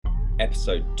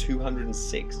episode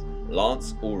 206,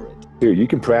 Lance Ulrich. Dude, you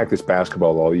can practice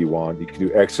basketball all you want. You can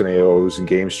do X and O's and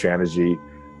game strategy,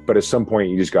 but at some point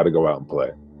you just got to go out and play.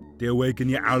 The Awaken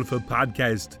Your Alpha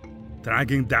podcast,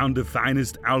 tracking down the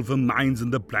finest alpha minds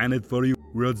on the planet for you,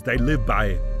 words they live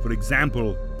by. For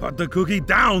example, put the cookie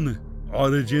down.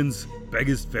 Origins,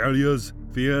 biggest failures,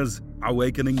 fears,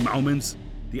 awakening moments,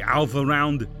 the alpha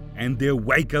round, and their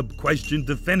wake-up question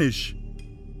to finish.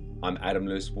 I'm Adam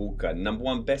Lewis Walker,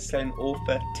 #1 best-selling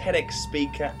author, TEDx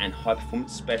speaker, and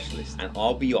high-performance specialist, and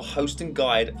I'll be your host and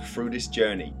guide through this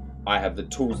journey. I have the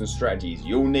tools and strategies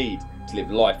you'll need to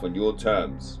live life on your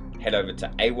terms. Head over to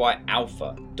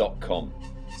ayalpha.com.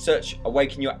 Search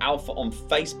Awaken Your Alpha on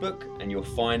Facebook, and you'll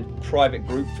find a private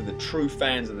group for the true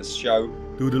fans of the show.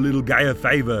 Do the little guy a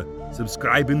favor,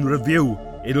 subscribe and review.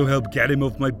 It'll help get him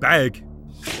off my back.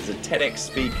 As a TEDx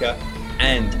speaker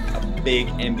and a big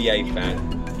NBA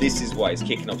fan, this is why it's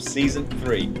kicking off season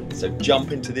 3. So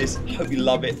jump into this. Hope you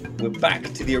love it. We're back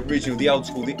to the original, the old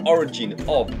school, the origin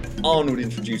of Arnold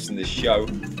introducing this show.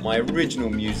 My original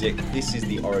music. This is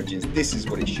the origins. This is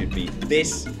what it should be.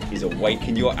 This is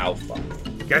Awaken Your Alpha.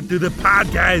 Get to the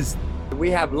podcast. We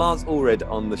have Lance Ulrich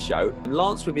on the show.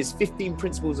 Lance, with his 15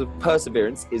 Principles of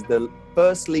Perseverance, is the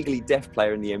first legally deaf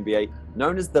player in the NBA.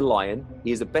 Known as The Lion,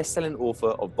 he is a best-selling author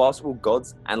of Basketball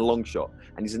Gods and Longshot,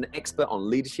 and he's an expert on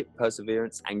leadership,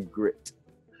 perseverance, and grit.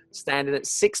 Standing at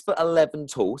 6'11"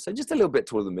 tall, so just a little bit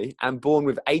taller than me, and born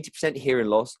with 80% hearing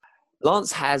loss,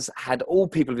 Lance has had all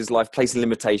people of his life placing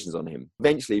limitations on him.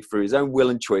 Eventually, through his own will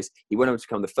and choice, he went on to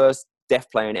become the first deaf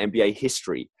player in NBA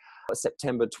history.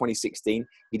 September 2016,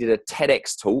 he did a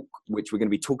TEDx talk, which we're going to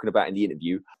be talking about in the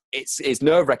interview. It's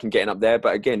nerve-wracking getting up there,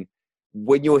 but again,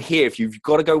 when you're here, if you've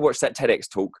got to go watch that TEDx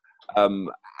talk,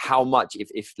 how much,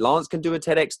 if Lance can do a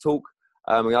TEDx talk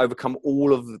and overcome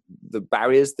all of the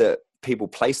barriers that people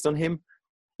placed on him,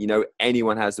 you know,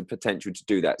 anyone has the potential to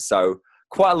do that. So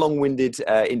quite a long-winded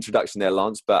introduction there,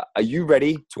 Lance, but are you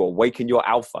ready to awaken your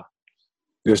alpha?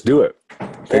 Let's do it.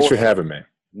 Thanks for having me.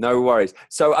 No worries.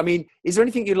 So, I mean, is there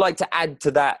anything you'd like to add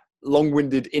to that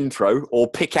long-winded intro, or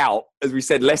pick out? As we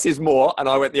said, less is more, and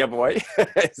I went the other way.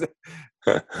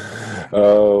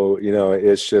 Oh, you know,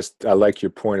 it's just, I like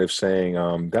your point of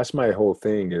saying, that's my whole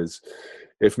thing is,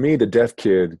 if me, the deaf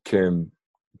kid, can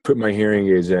put my hearing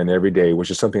aids in every day,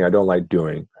 which is something I don't like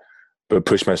doing, but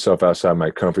push myself outside my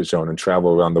comfort zone and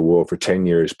travel around the world for 10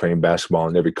 years playing basketball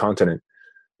on every continent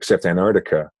except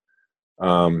Antarctica,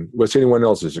 what's anyone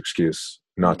else's excuse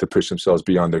not to push themselves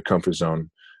beyond their comfort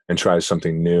zone and try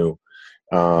something new?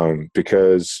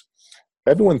 Because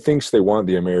everyone thinks they want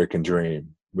the American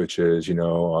dream, which is, you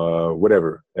know,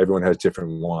 whatever. Everyone has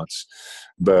different wants.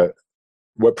 But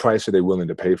what price are they willing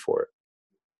to pay for it?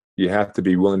 You have to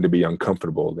be willing to be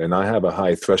uncomfortable. And I have a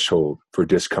high threshold for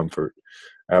discomfort.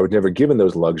 I was never given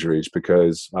those luxuries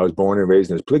because I was born and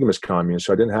raised in this polygamous commune,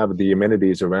 so I didn't have the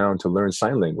amenities around to learn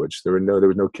sign language. There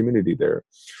was no community there.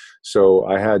 So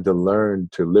I had to learn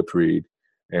to lip read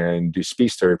and do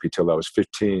speech therapy till I was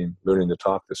 15, learning to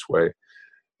talk this way.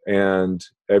 And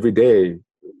every day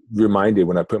reminded,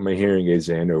 when I put my hearing aids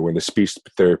in or when the speech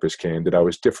therapist came, that I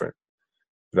was different,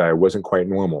 that I wasn't quite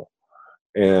normal.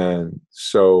 And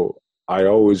so I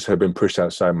always have been pushed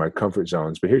outside my comfort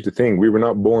zones. But here's the thing, we were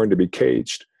not born to be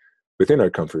caged within our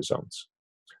comfort zones.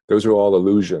 Those are all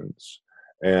illusions.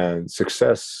 And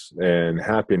success and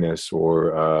happiness,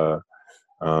 or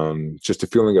just a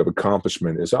feeling of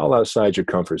accomplishment, is all outside your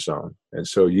comfort zone. And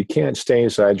so you can't stay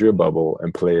inside your bubble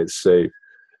and play it safe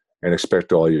and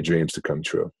expect all your dreams to come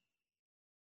true.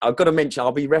 I've got to mention,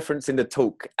 I'll be referencing the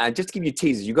talk, and just to give you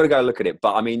teasers, you've got to go look at it.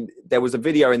 But I mean, there was a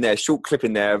video in there, a short clip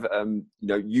in there of, you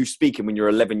know, you speaking when you're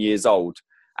 11 years old.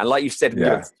 And like you said in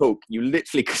your talk, you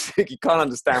literally, you can't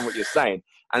understand what you're saying.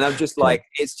 And I'm just like,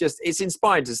 it's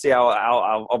inspiring to see how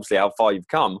obviously how far you've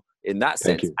come in that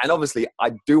sense. And obviously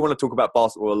I do want to talk about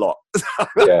basketball a lot.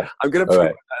 I'm going to talk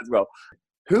about that as well.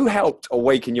 Who helped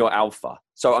awaken your alpha?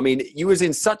 So, I mean, you was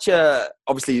in such a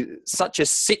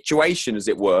situation, as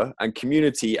it were, and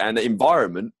community and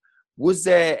environment. Was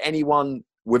there anyone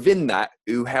within that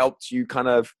who helped you kind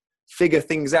of figure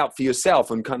things out for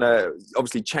yourself and kind of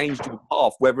obviously changed your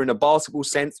path, whether in a basketball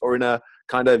sense or in a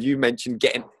kind of, you mentioned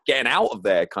getting out of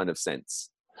there kind of sense?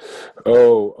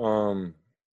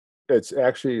 It's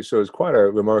actually, so it's quite a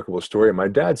remarkable story. My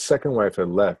dad's second wife had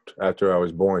left after I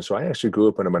was born. So I actually grew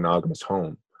up in a monogamous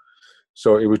home.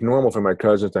 So it was normal for my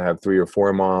cousins to have 3 or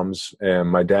 4 moms, and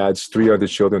my dad's 3 other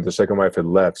children, the second wife had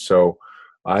left. So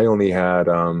I only had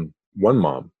 1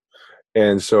 mom.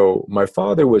 And so my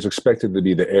father was expected to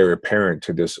be the heir apparent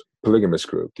to this polygamous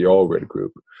group, the Allred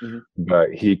group. Mm-hmm.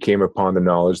 But he came upon the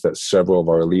knowledge that several of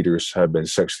our leaders have been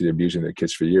sexually abusing their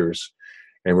kids for years.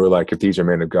 And we're like, if these are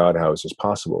men of God, how is this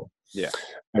possible? Yeah.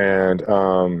 And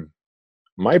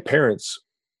my parents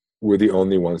were the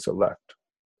only ones that left.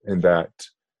 And that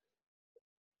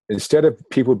instead of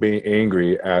people being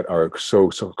angry at our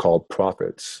so-called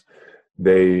prophets,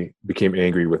 they became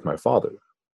angry with my father.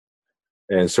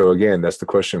 And so again, that's the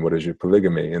question, what is your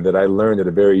polygamy? And that I learned at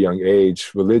a very young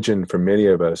age, religion for many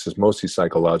of us is mostly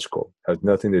psychological, has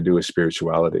nothing to do with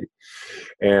spirituality.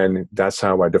 And that's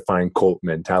how I define cult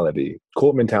mentality.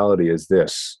 Cult mentality is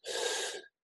this: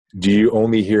 do you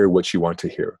only hear what you want to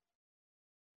hear?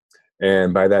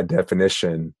 And by that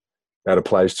definition, that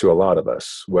applies to a lot of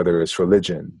us, whether it's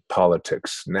religion,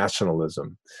 politics,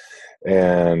 nationalism.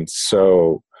 And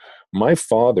so my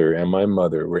father and my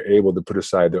mother were able to put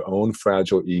aside their own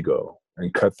fragile ego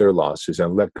and cut their losses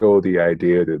and let go of the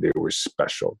idea that they were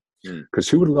special. Because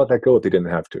who would let that go if they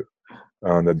didn't have to?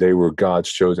 That they were God's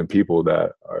chosen people,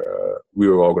 that we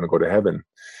were all going to go to heaven.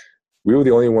 We were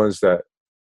the only ones that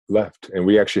left, and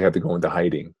we actually had to go into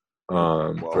hiding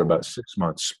for about 6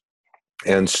 months.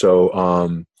 And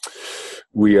so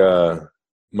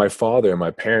my father and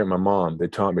my mom, they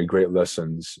taught me great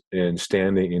lessons in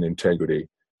standing in integrity.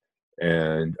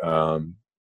 And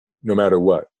no matter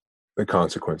what the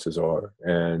consequences are.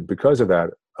 And because of that,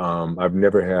 I've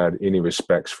never had any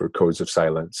respects for codes of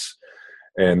silence.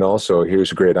 And also,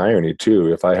 here's a great irony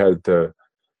too. If I had to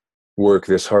work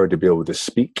this hard to be able to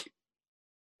speak,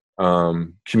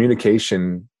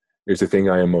 communication is the thing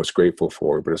I am most grateful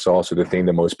for, but it's also the thing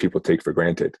that most people take for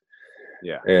granted.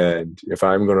 Yeah. And if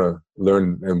I'm going to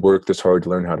learn and work this hard to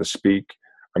learn how to speak,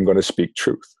 I'm going to speak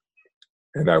truth.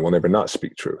 And I will never not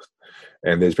speak truth.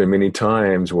 And there's been many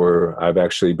times where I've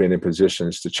actually been in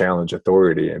positions to challenge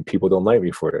authority, and people don't like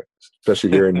me for it, especially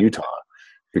here in Utah,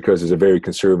 because it's a very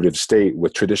conservative state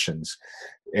with traditions.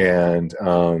 And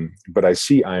but I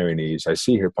see ironies, I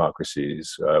see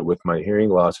hypocrisies. With my hearing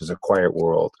loss, is a quiet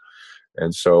world.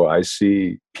 And so I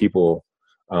see people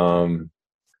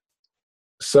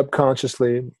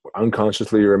subconsciously,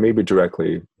 unconsciously, or maybe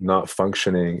directly not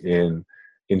functioning in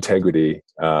integrity,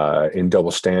 in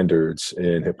double standards,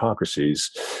 in hypocrisies.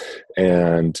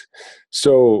 And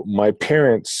so my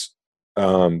parents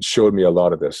showed me a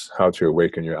lot of this, how to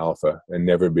awaken your alpha and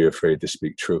never be afraid to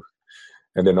speak truth.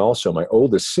 And then also my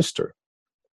oldest sister,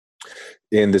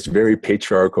 in this very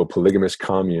patriarchal, polygamous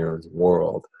commune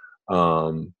world,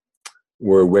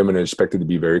 where women are expected to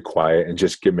be very quiet and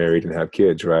just get married and have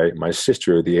kids, right? My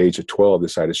sister, at the age of 12,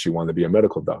 decided she wanted to be a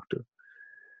medical doctor.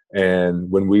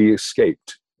 And when we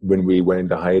escaped, when we went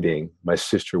into hiding, my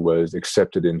sister was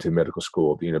accepted into medical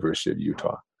school at the University of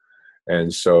Utah.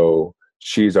 And so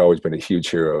she's always been a huge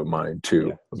hero of mine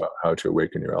too, about how to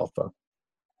awaken your alpha.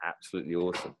 Absolutely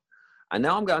awesome. And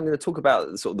now I'm going to talk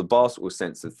about sort of the basketball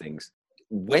sense of things.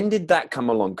 When did that come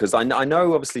along? Because I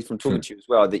know obviously from talking to you as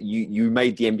well that you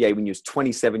made the NBA when you was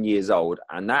 27 years old.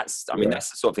 And that's the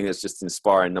sort of thing that's just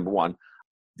inspiring, number one.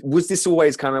 Was this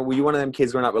always kind of, were you one of them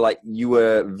kids growing up where like you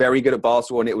were very good at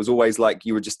basketball and it was always like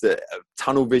you were just a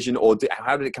tunnel vision, or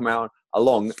how did it come out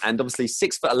along? And obviously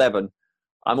 6'11",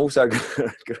 I'm also going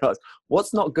to ask,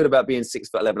 what's not good about being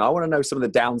 6'11"? I want to know some of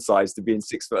the downsides to being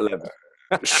 6'11".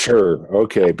 Sure.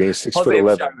 Okay. Being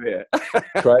 6'11",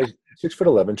 try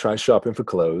 6'11", try shopping for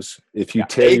clothes. If you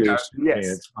tear your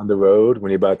pants on the road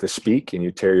when you're about to speak and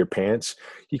you tear your pants,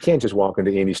 you can't just walk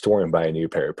into any store and buy a new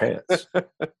pair of pants.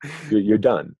 You're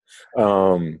done.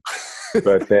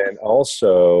 But then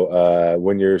also,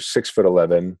 when you're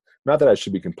 6'11", not that I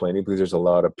should be complaining, because there's a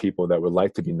lot of people that would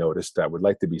like to be noticed, that would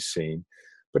like to be seen.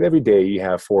 But every day you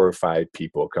have 4 or 5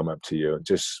 people come up to you and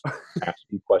just ask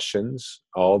you questions,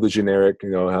 all the generic,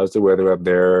 how's the weather up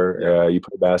there? You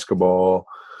play basketball.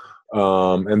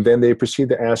 And then they proceed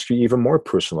to ask you even more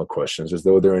personal questions, as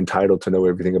though they're entitled to know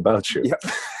everything about you. Yep.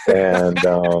 And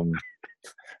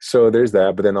so there's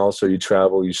that. But then also you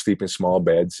travel, you sleep in small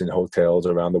beds in hotels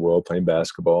around the world playing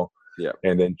basketball. Yeah.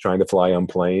 And then trying to fly on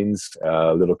planes,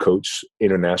 little coach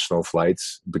international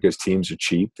flights, because teams are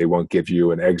cheap. They won't give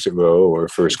you an exit row or a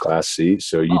first class seat.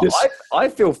 So you I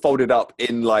feel folded up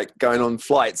in like going on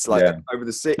flights like over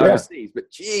the overseas. But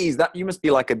geez, that you must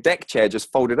be like a deck chair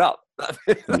just folded up.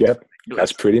 Yep,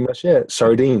 that's pretty much it.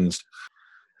 Sardines.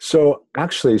 So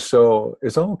actually, it's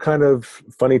all kind of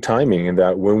funny timing in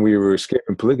that when we were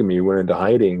escaping polygamy, we went into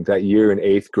hiding. That year in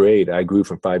 8th grade, I grew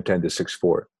from 5'10" to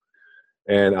 6'4".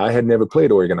 And I had never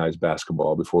played organized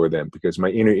basketball before then because my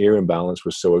inner ear imbalance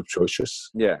was so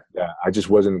atrocious. Yeah. I just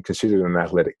wasn't considered an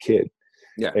athletic kid.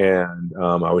 Yeah. And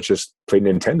I would just play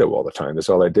Nintendo all the time. That's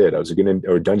all I did. I was getting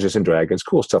or Dungeons and Dragons,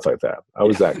 cool stuff like that. I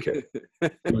was that kid.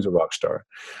 He was a rock star.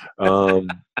 But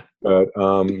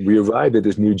we arrived at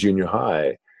this new junior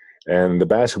high, and the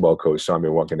basketball coach saw me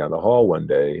walking down the hall one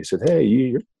day. He said, "Hey,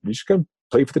 you should come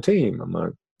play for the team." I'm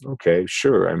like, "Okay,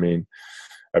 sure." I mean,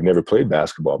 I've never played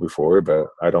basketball before, but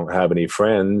I don't have any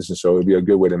friends, and so it'd be a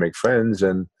good way to make friends.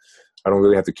 And I don't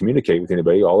really have to communicate with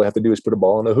anybody. All I have to do is put a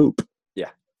ball in a hoop. Yeah.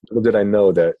 Little did I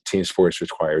know that team sports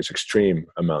requires extreme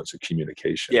amounts of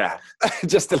communication. Yeah,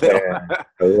 just a little.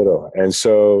 A little. And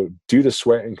so due to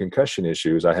sweat and concussion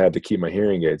issues, I had to keep my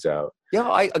hearing aids out.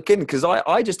 Yeah, because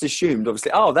I just assumed,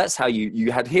 obviously, that's how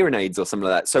you had hearing aids or something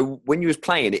like that. So when you was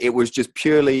playing, it was just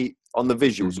purely on the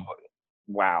visuals.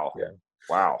 Mm-hmm. Wow. Yeah.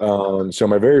 Wow. So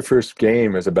my very first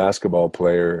game as a basketball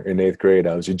player in 8th grade,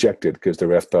 I was ejected because the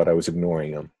ref thought I was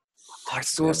ignoring him. I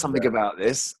saw something about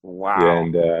this. Wow.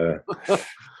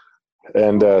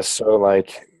 And so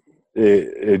like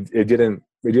it didn't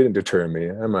deter me.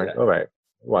 I'm like, all right,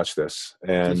 watch this.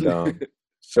 And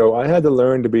so I had to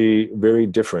learn to be very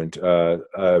different,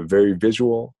 very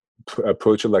visual,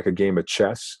 approach it like a game of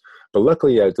chess. But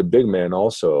luckily, as the big man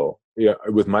also,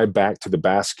 with my back to the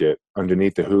basket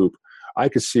underneath the hoop, I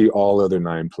could see all other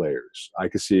 9 players. I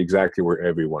could see exactly where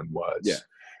everyone was. Yeah.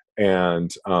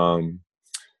 And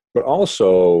but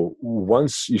also,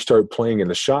 once you start playing in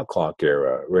the shot clock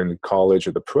era, or in college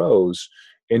or the pros,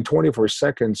 in 24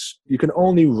 seconds, you can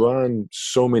only run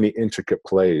so many intricate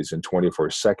plays in 24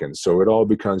 seconds. So it all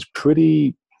becomes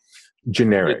pretty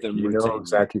generic. You know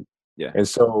exactly. Yeah. And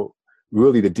so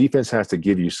really the defense has to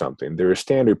give you something. There are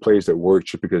standard plays that work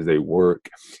just because they work.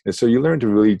 And so you learn to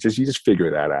really you just figure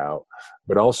that out.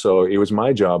 But also, it was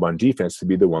my job on defense to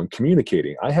be the one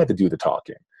communicating. I had to do the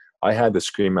talking. I had to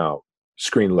scream out,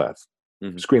 screen left,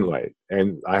 screen right.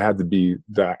 And I had to be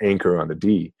the anchor on the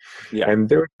D. Yeah. And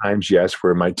there were times, yes,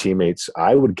 where my teammates,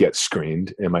 I would get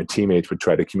screened and my teammates would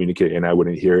try to communicate and I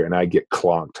wouldn't hear it and I'd get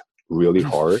clonked really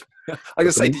hard. I was going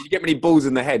to say, did you get many balls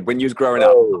in the head when you was growing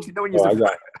up?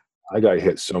 I got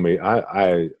hit so many.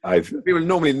 People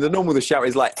normally, the shout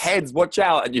is like, heads, watch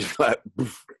out. And you're like,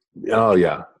 oh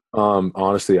yeah.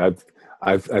 Honestly,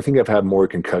 I think I've had more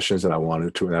concussions than I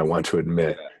want to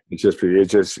admit. Yeah. It's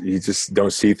just you just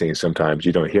don't see things sometimes.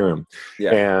 You don't hear them.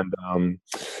 Yeah.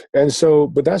 And so,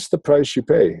 but that's the price you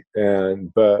pay.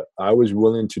 But I was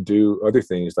willing to do other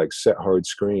things like set hard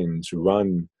screens,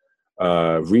 run,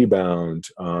 rebound.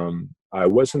 I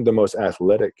wasn't the most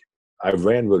athletic. I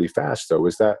ran really fast though.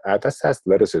 That's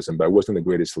athleticism, but I wasn't the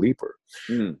greatest leaper.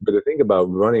 But the thing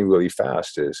about running really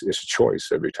fast is it's a choice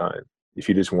every time. If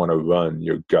you just want to run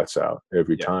your guts out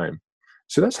every time.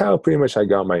 So that's how pretty much I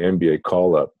got my NBA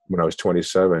call up when I was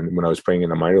 27, when I was playing in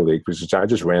the minor league, because I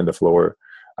just ran the floor.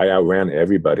 I outran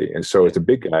everybody. And so as a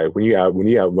big guy, when you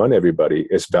outrun everybody,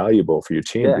 it's valuable for your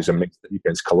team because it makes the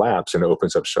defense collapse and it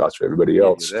opens up shots for everybody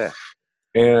else.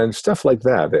 And stuff like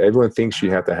that everyone thinks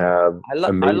you have to have. I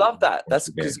love that. That's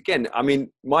because, again, I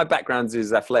mean, my background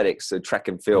is athletics, so track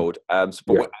and field.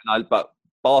 But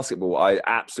basketball, I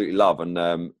absolutely love.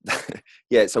 And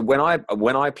so when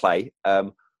I play,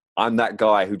 I'm that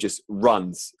guy who just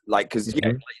runs, like, because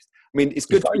I mean, it's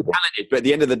good to be talented, but at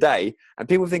the end of the day, and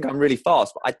people think I'm really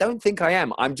fast, but I don't think I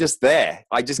am. I'm just there.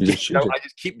 I just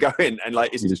keep going, and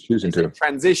like it's just a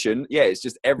transition. Yeah, it's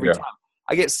just every time.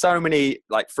 I get so many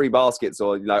like free baskets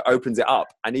or opens it up,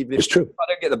 and even if I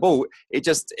don't get the ball, it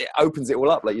opens it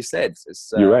all up, like you said.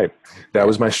 You're right. That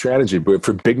was my strategy, but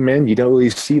for big men, you don't really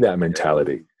see that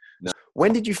mentality. No.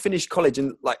 When did you finish college?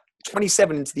 And like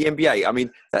 27 into the NBA. I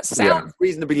mean, that sounds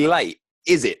reasonably late.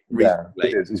 Is it? Yeah,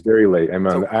 it is. It's very late. I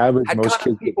mean, on average, most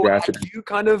kids get drafted.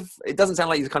 It doesn't sound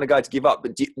like you're the kind of guy to give up,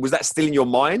 but was that still in your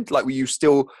mind? Like, were you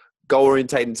still goal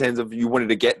oriented in terms of you wanted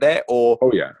to get there, or?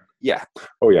 Oh yeah. Yeah.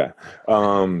 Oh yeah.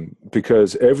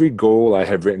 Because every goal I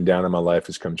have written down in my life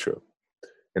has come true.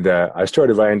 And that I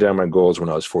started writing down my goals when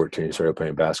I was 14, started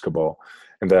playing basketball.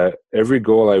 And that every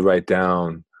goal I write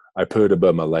down, I put it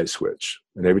above my light switch.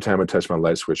 And every time I touch my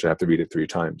light switch, I have to read it 3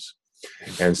 times.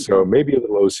 And so maybe a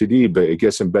little OCD, but it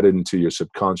gets embedded into your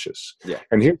subconscious. Yeah.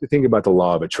 And here's the thing about the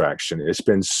law of attraction. It's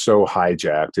been so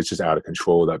hijacked. It's just out of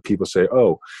control that people say,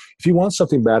 oh, if you want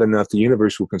something bad enough, the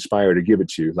universe will conspire to give it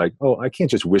to you. Like, oh, I can't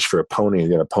just wish for a pony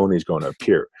and then a pony is going to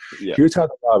appear. Yeah. Here's how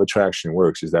the law of attraction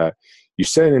works is that you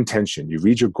set an intention, you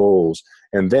read your goals,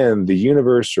 and then the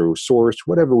universe or source,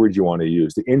 whatever word you want to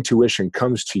use, the intuition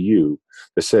comes to you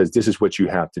that says, this is what you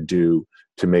have to do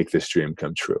to make this dream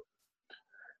come true.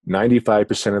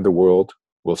 95% of the world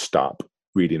will stop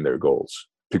reading their goals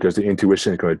because the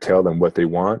intuition is going to tell them what they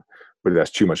want, but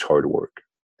that's too much hard work.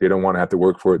 They don't want to have to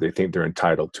work for it. They think they're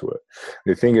entitled to it.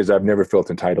 The thing is, I've never felt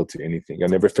entitled to anything. I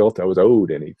never felt I was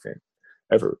owed anything,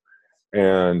 ever.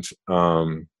 And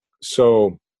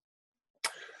so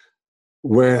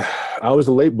when I was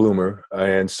a late bloomer,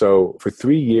 and so for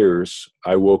 3 years,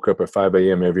 I woke up at 5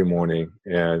 a.m. every morning,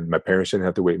 and my parents didn't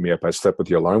have to wake me up. I slept with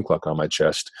the alarm clock on my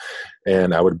chest,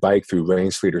 and I would bike through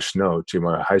rain, sleet, or snow to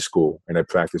my high school, and I'd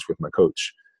practice with my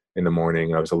coach in the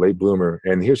morning. I was a late bloomer.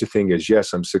 And here's the thing is,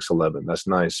 yes, I'm 6'11". That's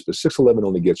nice, but 6'11"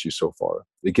 only gets you so far.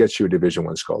 It gets you a Division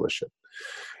I scholarship.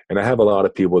 And I have a lot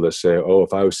of people that say, oh,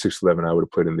 if I was 6'11", I would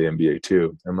have played in the NBA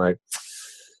too. I'm like,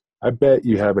 I bet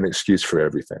you have an excuse for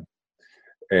everything.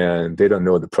 And they don't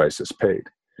know the price that's paid.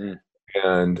 Mm.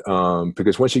 And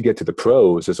because once you get to the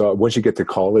pros, once you get to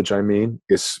college, I mean,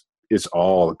 the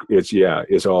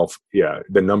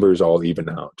numbers all even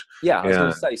out. Yeah, I was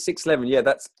going to say 6'11". Yeah,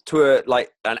 that's to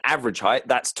an average height.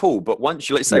 That's tall. But once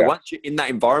you're in that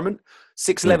environment,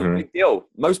 6'11", big deal.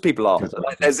 Most people are.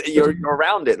 You're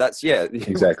around it. That's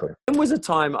exactly. When was a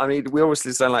time? I mean, we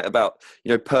obviously say about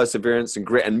perseverance and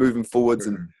grit and moving forwards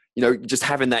and just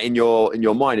having that in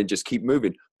your mind and just keep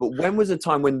moving. But when was a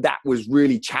time when that was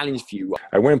really challenged for you?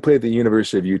 I went and played at the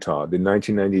University of Utah. In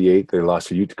 1998, they lost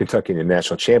to Kentucky in the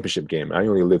national championship game. I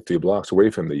only lived 3 blocks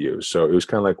away from the U, so it was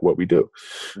kind of like what we do.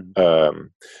 Mm-hmm.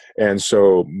 And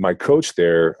so my coach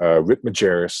there, Rick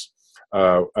Majerus,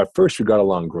 at first we got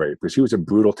along great because he was a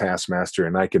brutal taskmaster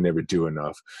and I could never do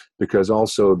enough. Because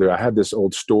also I had this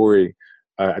old story.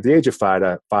 At the age of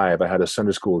 5, I had a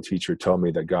Sunday school teacher tell me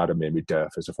that God had made me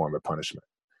deaf as a form of punishment,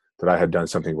 that I had done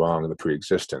something wrong in the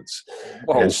pre-existence.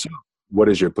 Whoa. And so what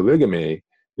is your polygamy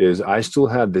is I still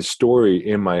have this story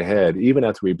in my head, even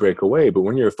after we break away. But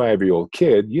when you're a 5-year-old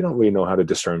kid, you don't really know how to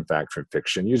discern fact from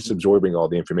fiction. You're just absorbing all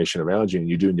the information around you and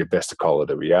you're doing your best to call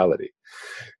it a reality.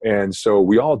 And so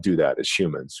we all do that as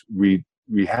humans. We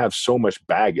have so much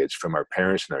baggage from our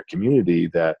parents and our community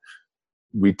that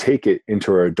we take it into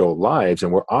our adult lives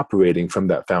and we're operating from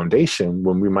that foundation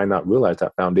when we might not realize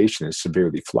that foundation is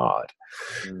severely flawed.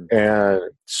 Mm. And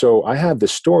so I have the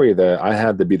story that I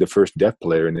had to be the first deaf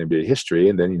player in NBA history,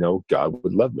 and then, God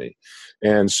would love me.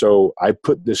 And so I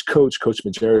put this Coach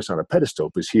Majerus, on a pedestal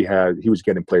because he was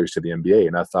getting players to the NBA,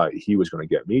 and I thought he was going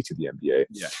to get me to the NBA.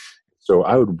 Yeah. So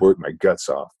I would work my guts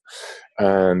off.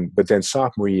 But then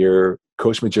sophomore year,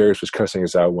 Coach Majerus was cussing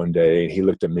us out one day, and he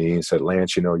looked at me and said,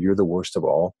 Lance, you're the worst of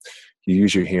all. You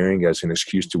use your hearing as an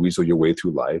excuse to weasel your way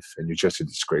through life, and you're just a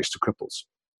disgrace to cripples.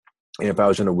 And if I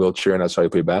was in a wheelchair and I saw you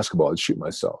play basketball, I'd shoot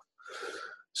myself.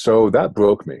 So that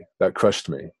broke me. That crushed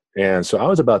me. And so I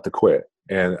was about to quit.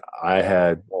 And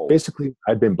I'd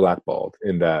been blackballed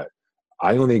in that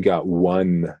I only got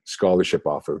one scholarship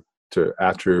offer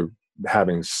after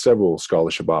having several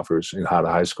scholarship offers out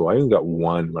of high school. I only got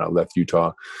one when I left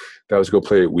Utah. That was to go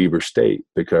play at Weber State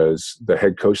because the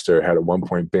head coach there had at one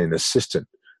point been an assistant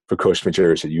for Coach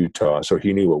Majerus at Utah. So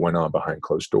he knew what went on behind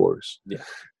closed doors. Yeah.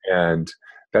 And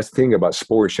that's the thing about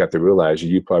sports you have to realize,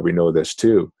 you probably know this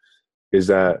too, is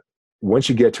that once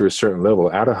you get to a certain level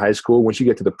out of high school, once you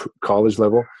get to the college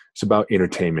level, it's about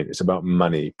entertainment. It's about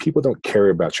money. People don't care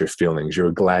about your feelings. You're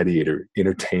a gladiator.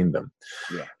 Entertain them.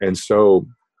 Yeah. And so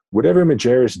whatever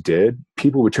Majerus did,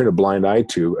 people would turn a blind eye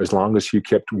to as long as he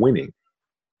kept winning.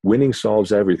 Winning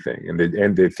solves everything. And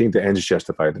they think the ends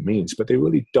justify the means, but they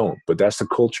really don't. But that's the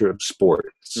culture of sport.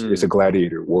 It's a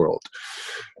gladiator world.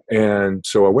 And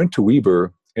so I went to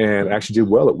Weber and actually did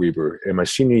well at Weber. In my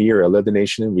senior year, I led the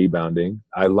nation in rebounding.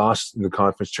 I lost in the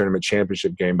conference tournament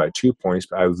championship game by 2 points,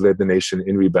 but I led the nation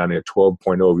in rebounding at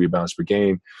 12.0 rebounds per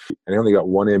game. And I only got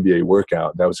one NBA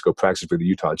workout. That was to go practice for the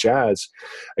Utah Jazz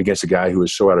against a guy who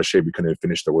was so out of shape he couldn't even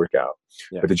finish the workout.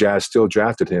 Yeah. But the Jazz still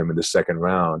drafted him in the second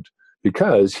round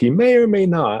because he may or may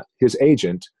not, his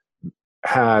agent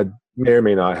may or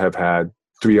may not have had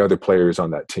 3 other players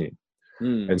on that team.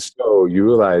 And so you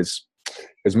realize,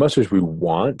 as much as we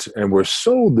want, and we're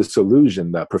sold this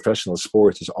illusion that professional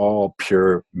sports is all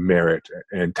pure merit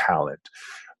and talent.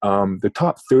 The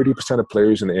top 30% of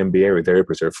players in the NBA are there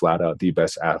because they're flat out the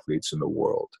best athletes in the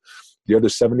world. The other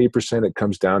 70%, it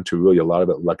comes down to really a lot of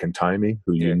it luck and timing,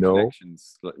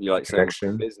 connections. You like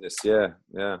saying business, yeah.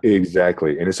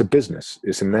 Exactly. And it's a business.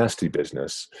 It's a nasty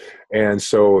business. And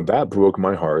so that broke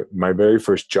my heart. My very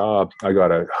first job, I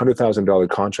got a $100,000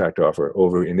 contract offer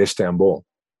over in Istanbul.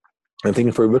 I'm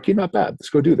thinking, for a rookie, not bad. Let's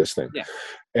go do this thing. Yeah.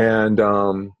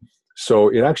 And so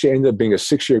it actually ended up being a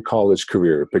 6-year college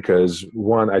career because,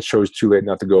 one, I chose too late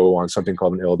not to go on something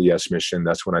called an LDS mission.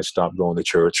 That's when I stopped going to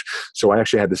church. So I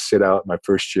actually had to sit out my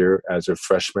first year as a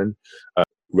freshman,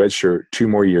 redshirt 2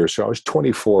 more years. So I was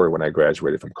 24 when I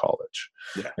graduated from college.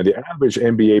 Yeah. And the average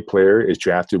NBA player is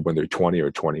drafted when they're 20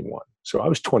 or 21. So I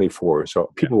was 24.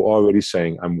 So people were already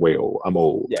saying I'm way old. I'm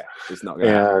old. Yeah, it's not going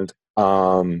to happen.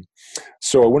 And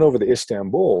so I went over to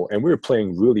Istanbul, and we were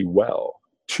playing really well,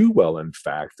 too well, in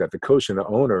fact, that the coach and the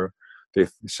owner, they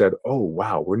said, "Oh,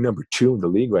 wow, we're number 2 in the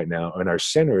league right now, and our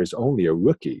center is only a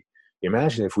rookie.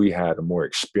 Imagine if we had a more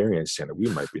experienced center, we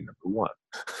might be number 1."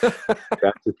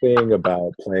 That's the thing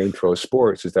about playing pro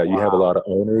sports, is that you have a lot of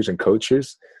owners and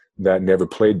coaches that never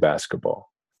played basketball.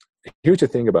 Here's the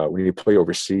thing about when you play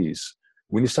overseas.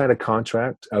 When you sign a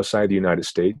contract outside the United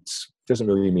States, it doesn't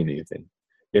really mean anything.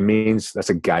 It means that's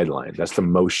a guideline. That's the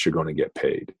most you're going to get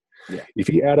paid. Yeah. If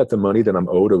you add up the money that I'm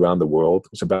owed around the world,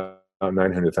 it's about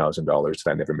 $900,000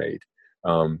 that I never made.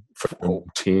 From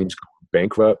teams going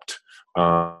bankrupt,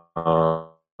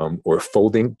 or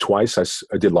folding twice.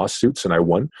 I did lawsuits and I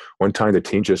won. One time the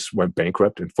team just went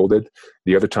bankrupt and folded.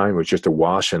 The other time it was just a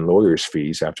wash and lawyers'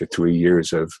 fees after 3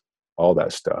 years of all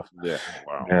that stuff. Yeah.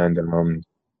 Wow. And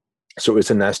so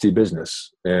it's a nasty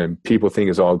business, and people think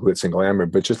it's all glitz and glamour,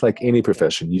 but just like any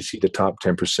profession, you see the top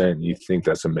 10% and you think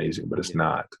that's amazing, but it's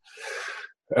not.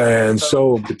 And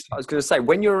so I was going to say,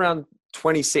 when you're around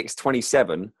 26,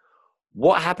 27,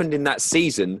 what happened in that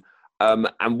season?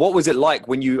 And what was it like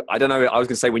when you, I don't know, I was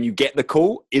going to say when you get the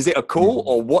call, is it a call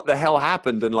or what the hell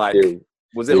happened? And like,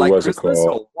 was it like Christmas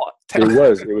or what?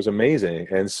 It was amazing.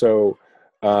 And so,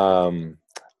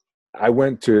 I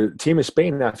went to team in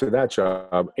Spain after that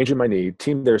job, injured my knee.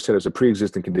 Team there said it was a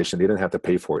pre-existing condition. They didn't have to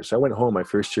pay for it. So I went home my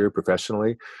first year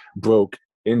professionally, broke,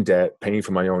 in debt, paying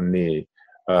for my own knee,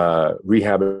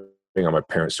 rehabbing on my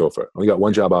parents' sofa. Only got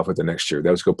one job offer the next year.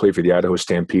 That was to go play for the Idaho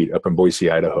Stampede up in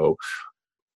Boise, Idaho.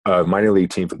 Minor league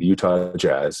team for the Utah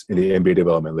Jazz in the NBA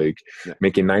Development League,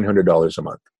 making $900 a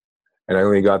month. And I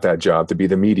only got that job to be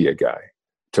the media guy,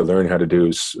 to learn how to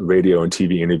do radio and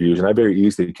TV interviews. And I very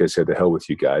easily said, "The hell with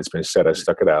you guys." But instead, I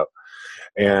stuck it out.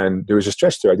 And there was a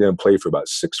stretch there I didn't play for about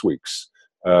 6 weeks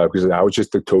because I was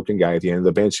just the token guy at the end of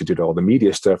the bench who did all the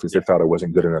media stuff because they thought I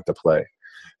wasn't good enough to play.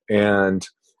 And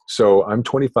so I'm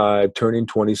 25, turning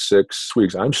 26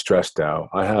 weeks. I'm stressed out.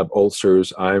 I have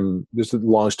ulcers. This is a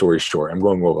long story short. I'm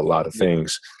going over a lot of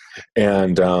things.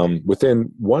 And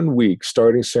within 1 week,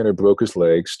 starting center broke his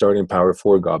leg. Starting power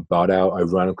forward got bought out,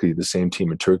 ironically, the same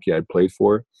team in Turkey I'd played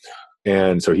for.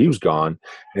 And so he was gone.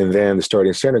 And then the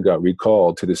starting center got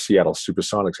recalled to the Seattle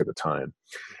Supersonics at the time.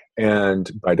 And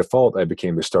by default, I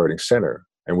became the starting center.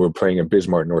 And we were playing in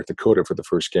Bismarck, North Dakota for the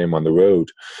first game on the road.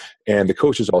 And the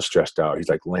coach is all stressed out. He's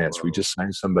like, "Lance, we just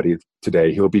signed somebody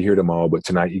today. He'll be here tomorrow, but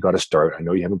tonight you got to start. I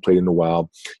know you haven't played in a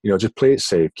while. Just play it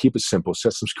safe. Keep it simple.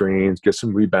 Set some screens, get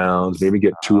some rebounds, maybe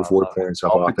get 2 or 4 points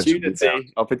off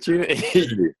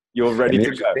Opportunity. You're ready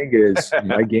to go." The thing is,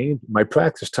 my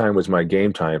practice time was my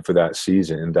game time for that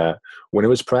season. And that when it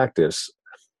was practice,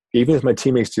 even if my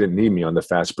teammates didn't need me on the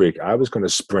fast break, I was going to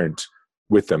sprint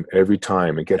with them every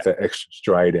time and get that extra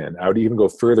stride in. I would even go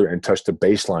further and touch the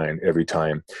baseline every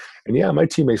time. And my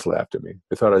teammates laughed at me.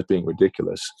 They thought I was being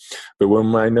ridiculous. But when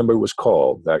my number was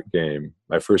called that game,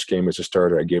 my first game as a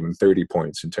starter, I gave him 30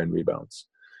 points and 10 rebounds.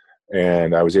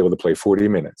 And I was able to play 40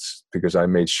 minutes because I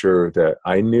made sure that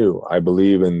I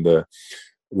believe in the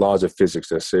laws of physics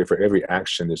that say for every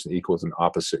action, there's an equal to an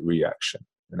opposite reaction.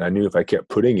 And I knew if I kept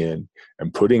putting in,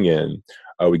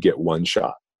 I would get one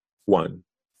shot. One.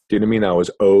 Didn't mean I was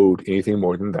owed anything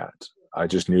more than that. I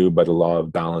just knew by the law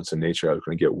of balance and nature I was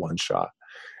going to get one shot.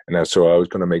 And so I was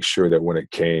going to make sure that when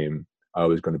it came, I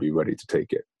was going to be ready to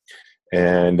take it.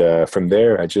 And from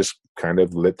there, I just kind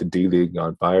of lit the D-League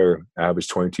on fire, averaged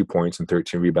 22 points and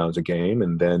 13 rebounds a game,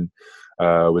 and then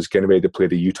was getting ready to play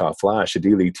the Utah Flash, a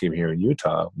D-League team here in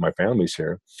Utah. My family's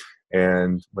here.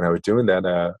 And when I was doing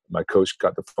that, my coach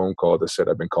got the phone call that said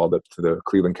I've been called up to the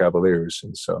Cleveland Cavaliers.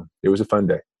 And so it was a fun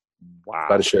day. Wow.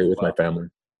 Glad to share it with my family.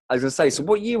 I was going to say, so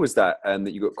what year was that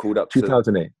that you got called up to?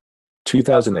 2008.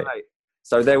 2008.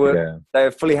 So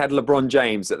they fully had LeBron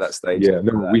James at that stage. Yeah,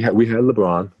 no, we had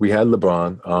LeBron. We had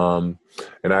LeBron.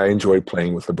 And I enjoyed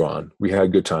playing with LeBron. We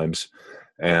had good times.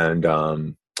 And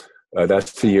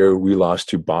that's the year we lost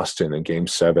to Boston in Game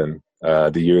 7.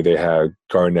 The year they had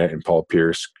Garnett and Paul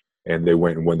Pierce, and they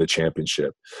went and won the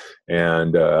championship.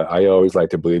 And I always like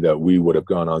to believe that we would have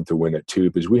gone on to win it too,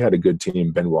 because we had a good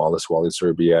team: Ben Wallace, Wally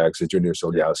Szczerbiak, Junior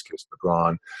Soldiauskas,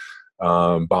 LeBron.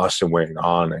 Boston went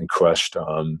on and crushed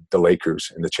the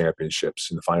Lakers in the championships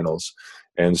in the finals.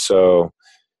 And so,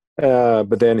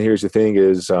 but then here's the thing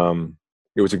is,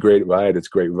 it was a great ride. It's a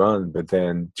great run. But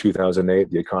then 2008,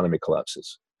 the economy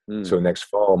collapses. So next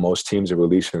fall, most teams are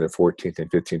releasing their 14th and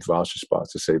 15th roster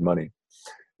spots to save money.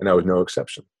 And I was no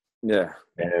exception. Yeah.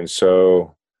 And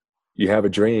so you have a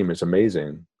dream. It's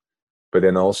amazing. But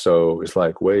then also it's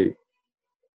like, wait,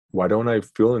 why don't I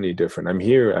feel any different? I'm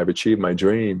here. I've achieved my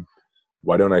dream.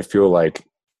 Why don't I feel like,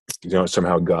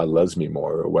 somehow God loves me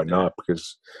more or whatnot?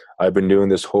 Because I've been doing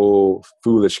this whole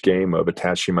foolish game of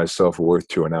attaching my self-worth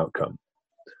to an outcome.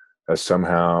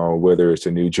 Somehow, whether it's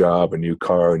a new job, a new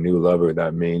car, a new lover,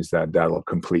 that means that that'll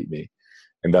complete me.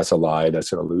 And that's a lie.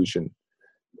 That's an illusion.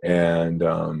 And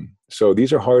so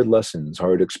these are hard lessons,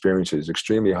 hard experiences,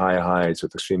 extremely high highs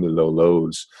with extremely low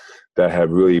lows that have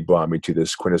really brought me to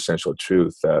this quintessential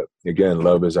truth that, again,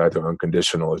 love is either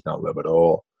unconditional or is not love at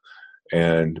all.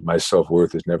 And my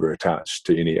self-worth is never attached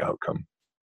to any outcome.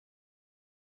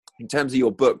 In terms of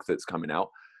your book that's coming out,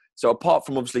 so apart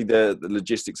from obviously the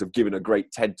logistics of giving a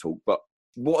great TED talk, but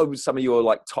what are some of your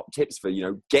like top tips for,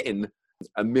 getting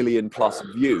 1 million+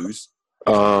 views?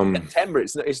 September,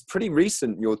 it's pretty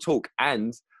recent, your talk,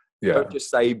 and don't just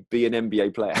say be an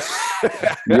NBA player.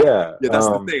 Yeah, that's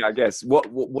the thing, I guess.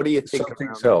 What do you think?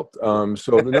 Something's helped.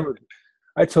 So the number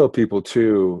I tell people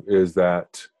too is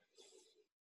that,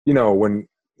 when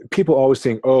people always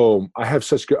think, oh, I have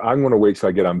such good, I'm going to wait till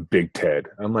I get on Big Ted.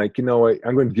 I'm like, you know what?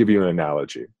 I'm going to give you an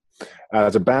analogy.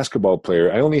 As a basketball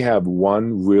player, I only have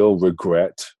one real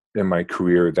regret in my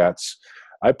career.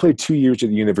 I played 2 years at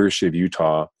the University of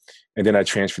Utah, and then I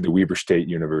transferred to Weber State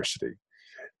University.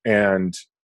 And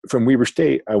from Weber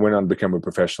State, I went on to become a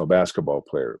professional basketball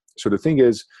player. So the thing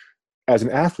is, as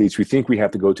an athlete, we think we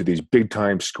have to go to these big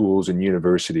time schools and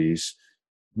universities.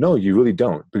 No, you really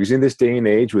don't. Because in this day and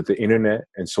age with the internet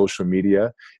and social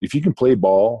media, if you can play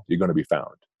ball, you're going to be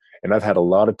found. And I've had a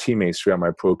lot of teammates throughout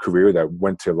my pro career that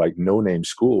went to like no-name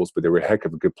schools, but they were a heck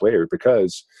of a good player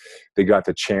because they got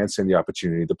the chance and the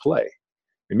opportunity to play.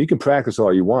 And you can practice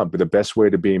all you want, but the best way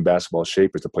to be in basketball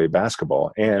shape is to play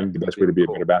basketball. And the best way to be a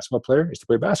better basketball player is to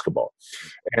play basketball.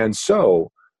 And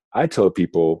so I tell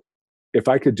people, if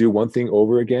I could do one thing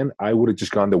over again, I would have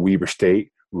just gone to Weber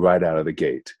State right out of the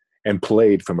gate and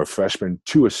played from a freshman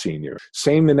to a senior.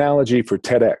 Same analogy for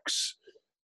TEDx.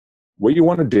 What you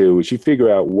want to do is you figure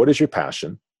out what is your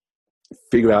passion,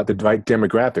 figure out the right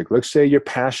demographic. Let's say your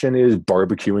passion is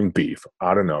barbecuing beef.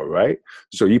 I don't know, right?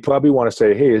 So you probably want to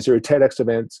say, hey, is there a TEDx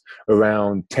event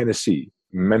around Tennessee,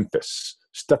 Memphis,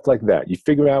 stuff like that? You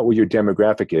figure out what your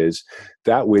demographic is.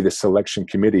 That way the selection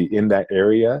committee in that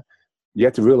area, you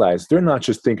have to realize they're not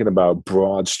just thinking about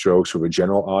broad strokes or a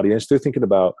general audience. They're thinking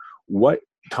about what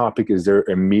topic is their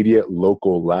immediate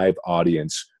local live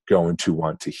audience going to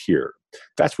want to hear.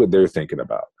 That's what they're thinking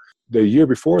about. The year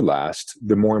before last,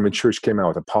 the Mormon Church came out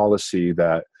with a policy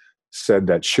that said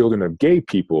that children of gay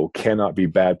people cannot be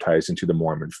baptized into the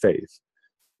Mormon faith,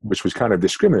 which was kind of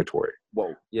discriminatory.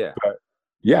 Whoa, yeah. But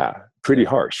yeah, pretty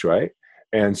harsh, right?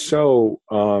 And so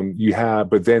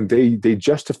but then they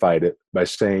justified it by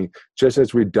saying, just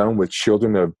as we've done with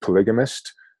children of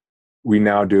polygamists, we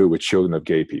now do it with children of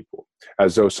gay people,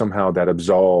 as though somehow that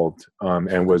absolved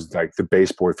and was like the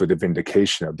baseboard for the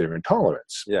vindication of their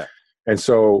intolerance. Yeah. And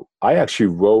so I actually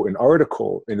wrote an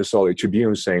article in the Salt Lake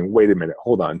Tribune saying, wait a minute,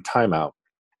 hold on, time out.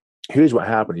 Here's what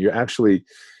happened.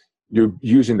 You're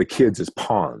using the kids as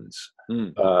pawns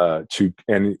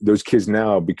and those kids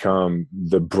now become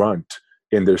the brunt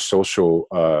in their social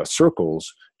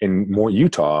circles in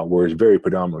Utah, where it's very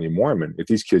predominantly Mormon. If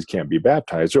these kids can't be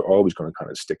baptized, they're always going to kind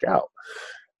of stick out.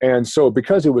 And so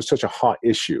because it was such a hot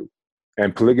issue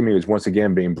and polygamy was once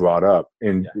again being brought up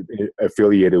and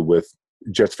affiliated with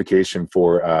justification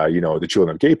for, the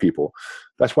children of gay people,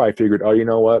 that's why I figured, oh, you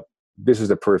know what? This is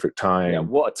the perfect time. Yeah,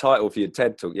 what a title for your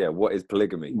TED Talk. Yeah, what is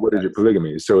polygamy? What is your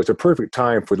polygamy? So it's a perfect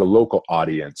time for the local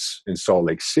audience in Salt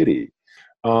Lake City.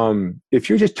 If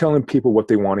you're just telling people what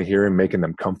they want to hear and making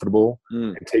them comfortable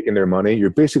and taking their money, you're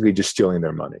basically just stealing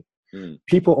their money.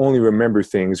 People only remember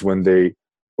things when they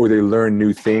learn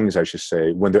new things, I should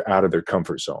say, when they're out of their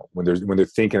comfort zone, when they're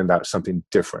thinking about something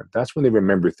different. That's when they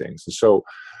remember things. And so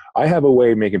I have a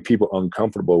way of making people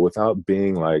uncomfortable without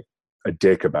being like a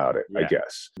dick about it, I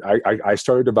guess. I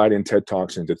started dividing TED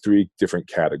Talks into 3 different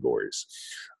categories.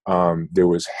 There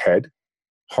was head,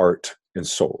 heart, and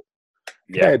soul.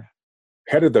 Yeah.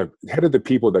 Head of the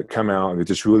people that come out and they're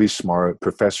just really smart,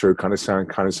 professor, kind of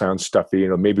sound stuffy,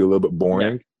 maybe a little bit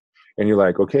boring. Yeah. And you're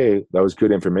like, okay, that was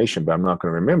good information, but I'm not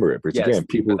going to remember it. But again,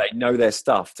 people, they know their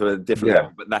stuff to a different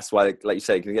level, but that's why, like you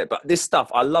say, you can get. But this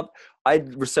stuff, I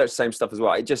research the same stuff as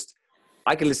well.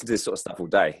 I can listen to this sort of stuff all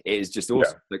day. It is just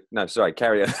awesome. Yeah. No, sorry,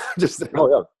 carry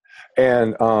on.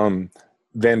 And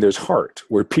then there's heart,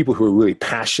 where people who are really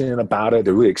passionate about it,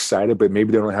 they're really excited, but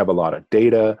maybe they don't have a lot of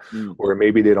data, or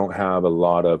maybe they don't have a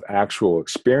lot of actual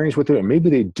experience with it, or maybe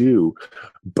they do.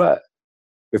 But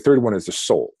the third one is the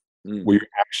soul, where you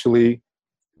actually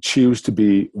choose to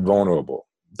be vulnerable.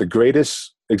 The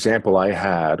greatest example I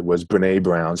had was Brene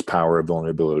Brown's Power of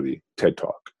Vulnerability TED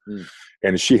Talk.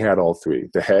 And she had all three: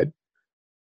 the head,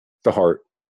 the heart,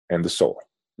 and the soul.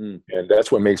 And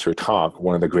that's what makes her talk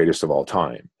one of the greatest of all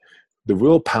time. The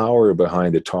real power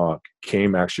behind the talk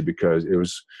came actually because it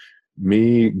was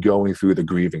me going through the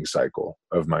grieving cycle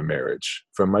of my marriage.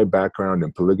 From my background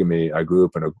in polygamy, I grew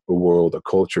up in a world, a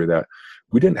culture that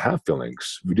we didn't have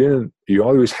feelings. You're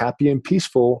always happy and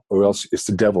peaceful, or else it's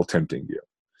the devil tempting you.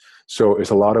 So it's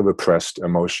a lot of oppressed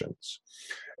emotions.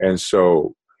 And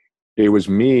so it was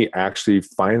me actually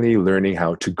finally learning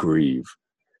how to grieve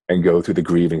and go through the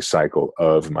grieving cycle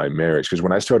of my marriage. Because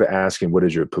when I started asking, what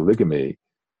is your polygamy?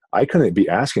 I couldn't be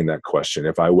asking that question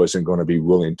if I wasn't going to be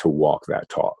willing to walk that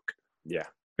talk. Yeah.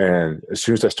 And as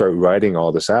soon as I started writing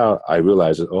all this out, I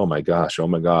realized that, oh my gosh,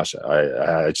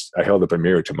 I held up a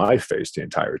mirror to my face the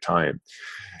entire time.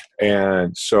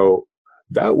 And so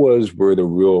that was where the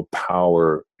real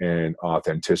power and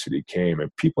authenticity came.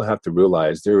 And people have to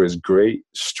realize there is great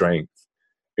strength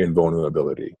in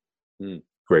vulnerability,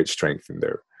 great strength in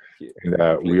there.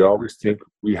 And we always think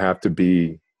we have to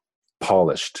be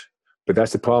polished, but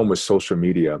that's the problem with social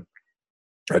media.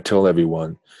 I tell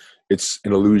everyone, it's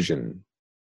an illusion.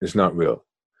 It's not real.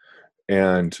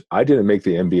 And I didn't make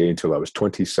the NBA until I was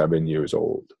 27 years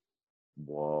old.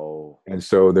 Whoa. And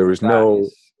so there was so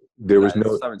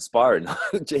inspiring.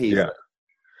 Jeez.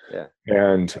 Yeah.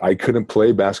 And I couldn't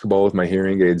play basketball with my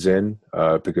hearing aids in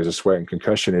because of sweat and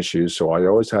concussion issues. So I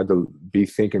always had to be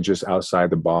thinking just outside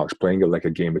the box, playing it like a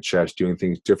game of chess, doing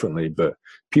things differently. But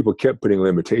people kept putting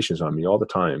limitations on me all the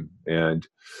time. And,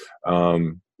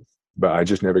 but I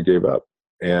just never gave up.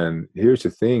 And here's the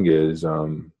thing is,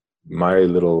 my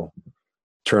little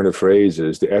turn of phrase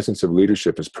is the essence of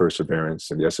leadership is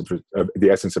perseverance. And the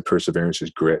essence of perseverance is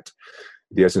grit.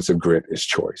 The essence of grit is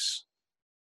choice.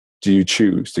 Do you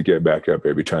choose to get back up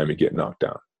every time you get knocked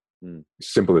down?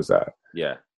 Simple as that.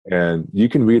 Yeah. And you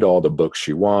can read all the books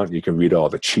you want. You can read all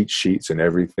the cheat sheets and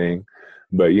everything.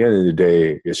 But at the end of the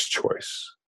day, it's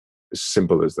choice. As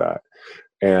simple as that.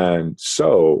 And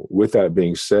so with that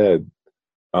being said,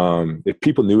 if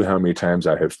people knew how many times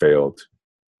I have failed,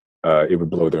 it would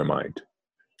blow their mind.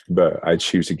 But I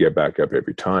choose to get back up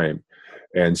every time.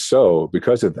 And so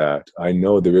because of that, I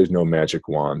know there is no magic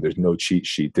wand. There's no cheat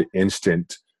sheet. The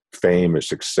instant fame or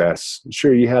success.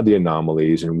 Sure, you have the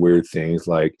anomalies and weird things.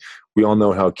 Like we all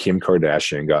know how Kim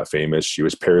Kardashian got famous. She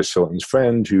was Paris Hilton's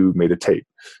friend who made a tape.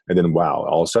 And then, wow,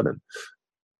 all of a sudden,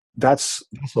 that's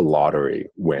a lottery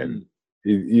win.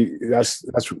 You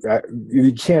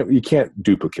can't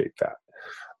duplicate that.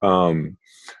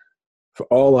 For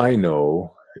all I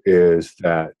know is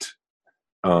that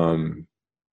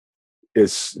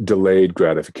it's delayed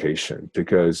gratification,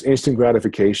 because instant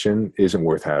gratification isn't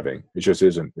worth having. It just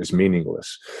isn't. It's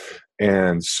meaningless.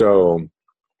 And so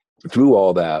through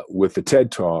all that, with the TED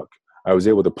Talk, I was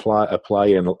able to apply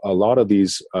in a lot of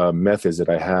these methods that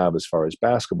I have as far as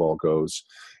basketball goes.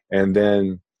 And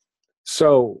then,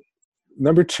 so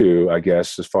number two, I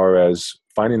guess, as far as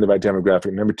finding the right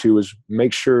demographic, number two is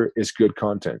make sure it's good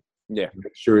content. Yeah.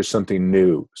 Make sure it's something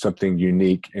new, something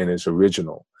unique, and it's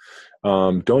original.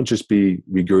 Don't just be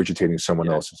regurgitating someone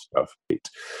else's stuff.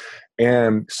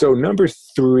 And so number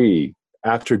three,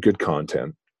 after good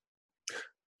content,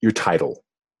 your title.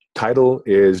 Title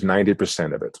is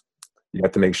 90% of it. You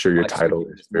have to make sure your title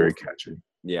is very catchy.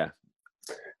 Yeah.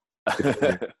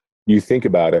 You think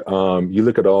about it. You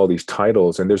look at all these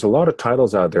titles, and there's a lot of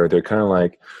titles out there. They're kind of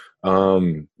like,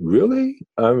 really?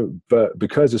 But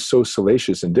because it's so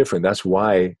salacious and different, that's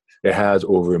why it has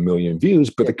over 1 million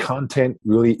views, but the content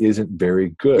really isn't very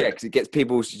good. Yeah, because it gets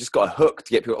people, you just got a hook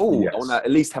to get people, I want to at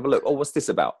least have a look. Oh, what's this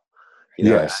about? You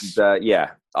know? Yes.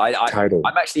 And, Title.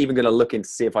 I'm actually even going to look into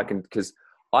see if I can, because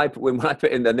when I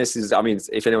put in, and this is, I mean,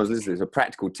 if anyone's listening, it's a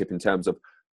practical tip in terms of,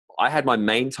 I had my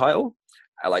main title,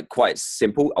 like quite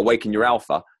simple, Awaken Your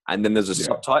Alpha, and then there's a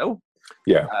subtitle.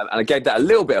 Yeah. And I gave that a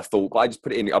little bit of thought, but I just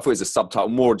put it in, I thought it was a subtitle,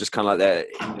 more just kind of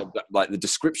like the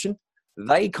description.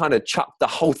 They kind of chucked the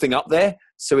whole thing up there.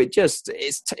 So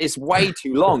it's way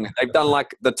too long. They've done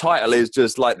like, the title is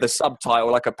just like the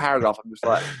subtitle, like a paragraph. I'm just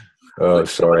like, oh,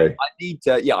 sorry. I need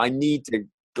to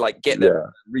like get them,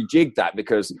 rejig that,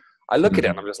 because I look at it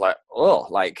and I'm just like,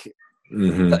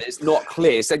 it's not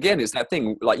clear. It's that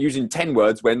thing, like using 10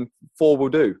 words when 4 will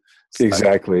do. So.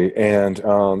 Exactly. And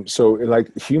so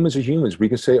like humans are humans. We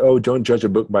can say, oh, don't judge a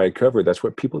book by a cover. That's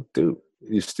what people do.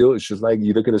 It's just like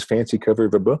you look at this fancy cover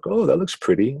of a book. Oh, that looks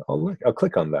pretty. I'll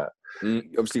click on that.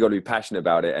 Obviously, you got to be passionate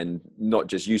about it and not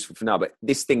just useful for now. But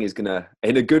this thing is going to,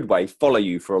 in a good way, follow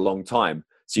you for a long time.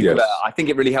 So I think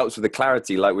it really helps with the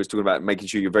clarity, like we were talking about, making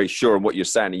sure you're very sure on what you're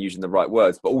saying and using the right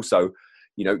words. But also,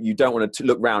 you don't want to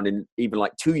look around in even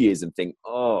like 2 years and think,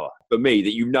 oh, for me,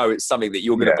 that it's something that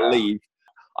you're going to believe.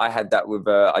 I had that with,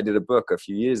 I did a book a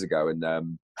few years ago, and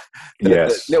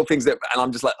the little things and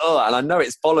I'm just like, oh, and I know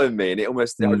it's following me, and it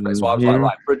almost, so I was like,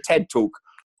 right, for a TED talk,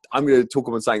 I'm going to talk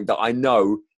about something that I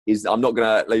know is, I'm not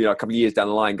going to, a couple of years down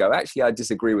the line go, actually, I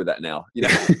disagree with that now,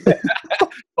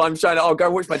 But I'm trying to, go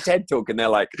watch my TED talk, and they're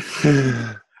like,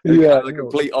 the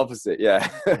complete opposite. Yeah.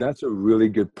 That's a really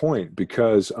good point,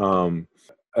 because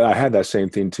I had that same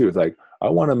thing too. It's like, I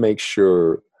want to make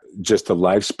sure just the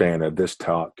lifespan of this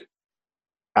talk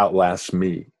outlasts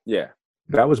me. Yeah.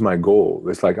 That was my goal.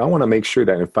 It's like, I want to make sure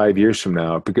that in 5 years from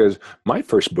now, because my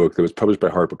first book that was published by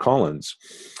HarperCollins,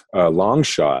 Long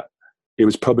Shot, it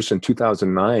was published in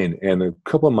 2009. And a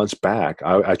couple of months back,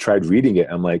 I tried reading it.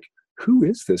 I'm like, who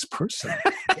is this person?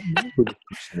 I don't know who this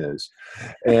person is.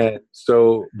 And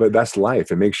so, but that's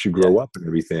life. It makes you grow up and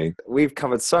everything. We've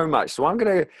covered so much. So I'm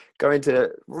going to go into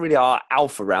really our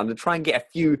alpha round and try and get a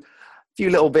few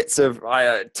little bits of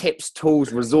tips,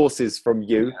 tools, resources from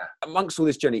you. Amongst all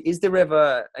this journey, is there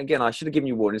ever, again, I should have given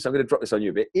you warning, so I'm going to drop this on you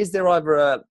a bit. Is there either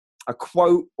a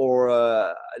quote or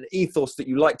an ethos that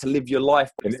you like to live your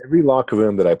life with? In every locker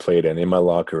room that I played in my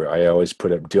locker, I always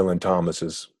put up Dylan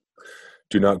Thomas's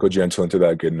 "Do not go gentle into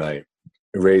that good night.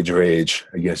 Rage, rage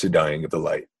against the dying of the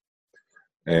light."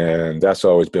 And that's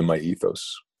always been my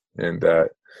ethos. And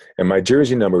my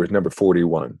jersey number is number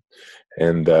 41.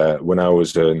 And when I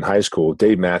was in high school,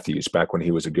 Dave Matthews, back when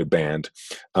he was a good band,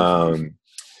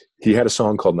 he had a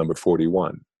song called Number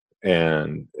 41.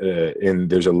 And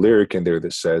there's a lyric in there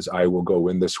that says, "I will go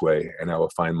in this way and I will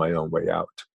find my own way out."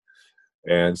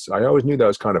 And so I always knew that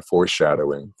was kind of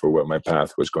foreshadowing for what my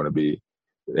path was going to be.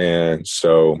 And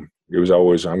so it was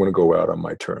always, I'm going to go out on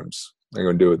my terms. I'm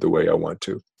going to do it the way I want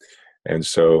to. And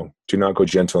so, do not go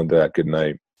gentle into that good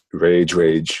night. Rage,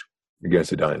 rage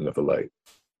against the dying of the light.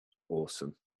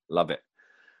 Awesome. Love it.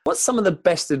 What's some of the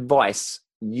best advice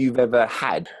you've ever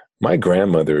had? My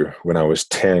grandmother, when I was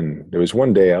 10, there was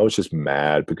one day I was just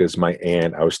mad because my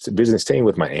aunt, I was staying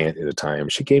with my aunt at the time.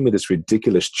 She gave me this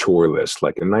ridiculous chore list,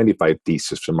 like a 95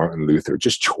 thesis from Martin Luther,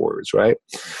 just chores, right?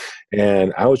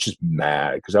 And I was just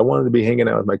mad because I wanted to be hanging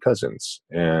out with my cousins.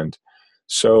 And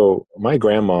so my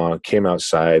grandma came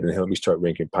outside and helped me start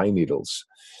raking pine needles.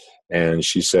 And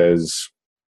she says,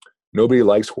 "Nobody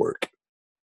likes work,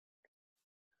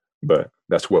 but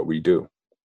that's what we do."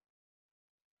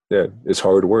 Yeah, it's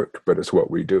hard work, but it's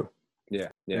what we do. Yeah.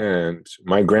 And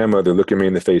my grandmother looking me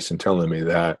in the face and telling me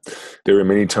that there were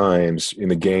many times in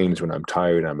the games when I'm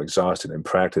tired, I'm exhausted in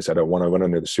practice, I don't want to run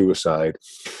under the suicide.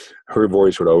 Her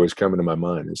voice would always come into my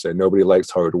mind and say, "Nobody likes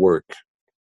hard work,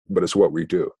 but it's what we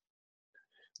do."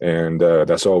 And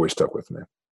that's always stuck with me.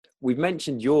 We've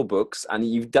mentioned your books, and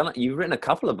you've written a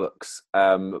couple of books.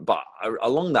 But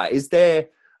along that, is there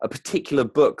a particular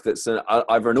book that's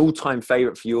either an all-time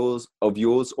favorite of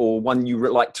yours, or one you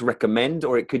like to recommend,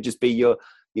 or it could just be your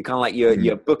kind of like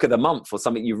your book of the month or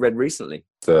something you've read recently?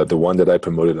 The one that I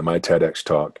promoted in my TEDx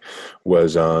talk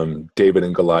was David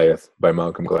and Goliath by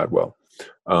Malcolm Gladwell.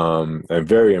 A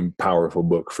very powerful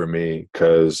book for me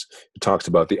because it talks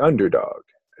about the underdog,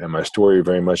 and my story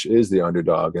very much is the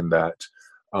underdog in that.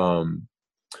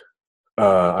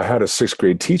 I had a 6th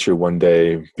grade teacher one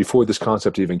day, before this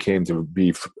concept even came to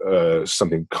be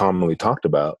something commonly talked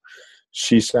about.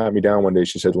 She sat me down one day.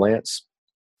 She said, "Lance,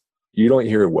 you don't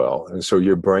hear well. And so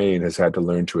your brain has had to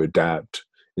learn to adapt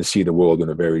and see the world in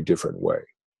a very different way.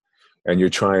 And you're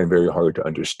trying very hard to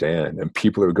understand. And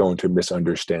people are going to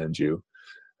misunderstand you.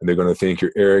 And they're going to think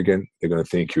you're arrogant. They're going to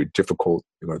think you're difficult.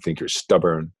 They're going to think you're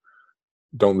stubborn.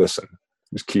 Don't listen.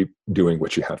 Just keep doing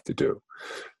what you have to do."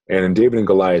 And in David and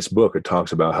Goliath's book, it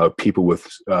talks about how people with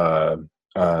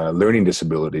learning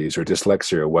disabilities or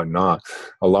dyslexia or whatnot,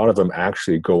 a lot of them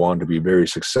actually go on to be very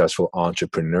successful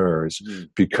entrepreneurs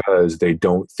because they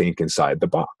don't think inside the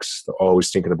box. They're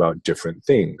always thinking about different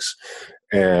things.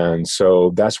 And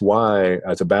so that's why,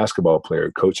 as a basketball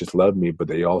player, coaches loved me, but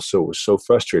they also were so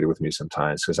frustrated with me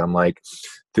sometimes because I'm like,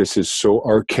 this is so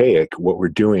archaic. What we're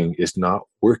doing is not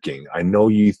working. I know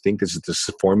you think this is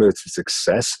the formula to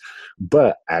success,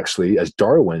 but actually, as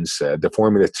Darwin said, the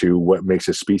formula to what makes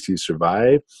a species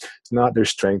survive is not their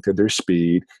strength or their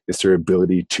speed, it's their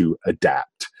ability to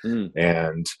adapt.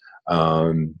 And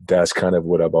that's kind of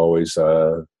what I've always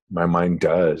my mind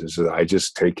does, is that I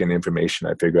just take in information.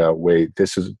 I figure out, wait,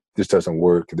 this doesn't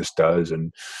work. This does.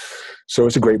 And so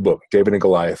it's a great book, David and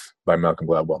Goliath by Malcolm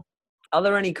Gladwell. Are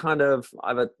there any kind of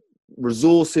either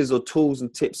resources or tools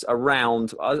and tips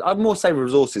around, I'd more say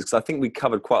resources, because I think we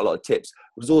covered quite a lot of tips,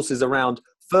 resources around,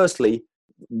 firstly,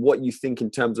 what you think in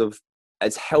terms of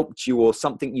has helped you or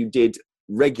something you did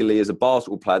regularly as a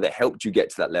basketball player that helped you get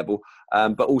to that level.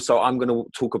 But also I'm going to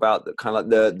talk about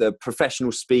the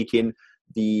professional speaking,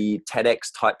 the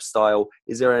TEDx type style.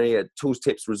 Is there any tools,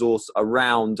 tips, resource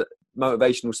around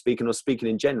motivational speaking or speaking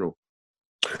in general?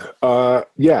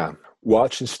 Yeah.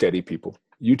 Watch and study people.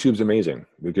 YouTube's amazing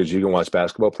because you can watch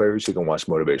basketball players, you can watch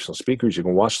motivational speakers, you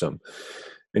can watch them,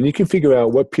 and you can figure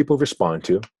out what people respond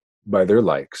to by their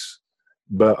likes.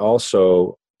 But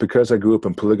also, because I grew up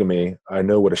in polygamy, I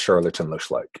know what a charlatan looks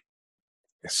like.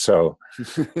 So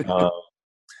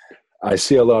I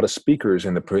see a lot of speakers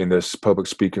in this public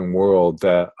speaking world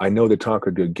that I know they talk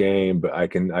a good game, but I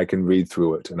can read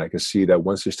through it, and I can see that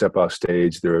once they step off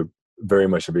stage, they're very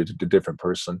much a different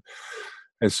person.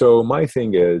 And so my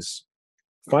thing is,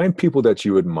 find people that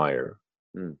you admire,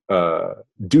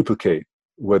 duplicate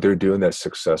what they're doing that's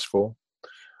successful.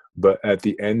 But at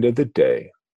the end of the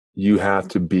day, you have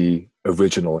to be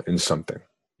original in something.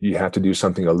 You have to do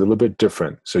something a little bit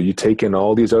different. So you take in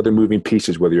all these other moving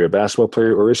pieces, whether you're a basketball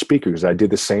player or a speaker, because I did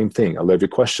the same thing. I love your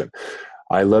question.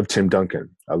 I love Tim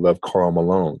Duncan. I love Karl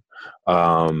Malone.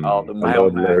 The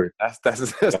mailman.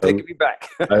 That's taking me back.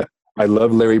 I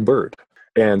love Larry Bird.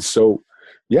 And so,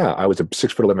 yeah, I was a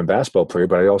 6'11" basketball player,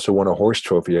 but I also won a horse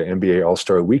trophy at NBA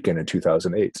All-Star Weekend in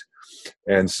 2008.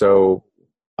 And so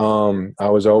I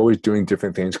was always doing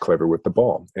different things clever with the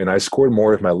ball. And I scored more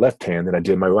with my left hand than I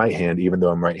did my right hand, even though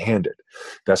I'm right-handed.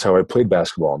 That's how I played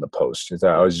basketball in the post. Is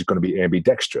that I was just going to be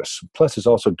ambidextrous. Plus, it's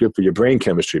also good for your brain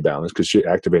chemistry balance because you're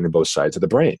activating both sides of the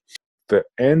brain. The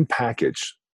end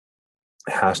package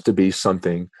has to be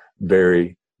something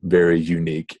very, very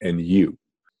unique in you.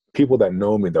 People that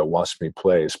know me, that watch me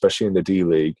play, especially in the D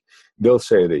League, they'll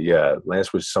say that, yeah,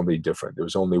 Lance was somebody different. There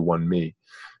was only one me.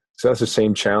 So that's the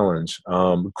same challenge.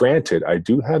 Granted, I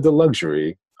do have the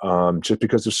luxury, just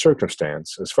because of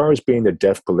circumstance. As far as being the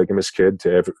deaf polygamous kid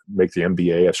to ever make the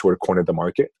NBA, I've sort of cornered the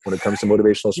market when it comes to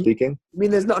motivational speaking. I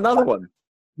mean, there's not another one.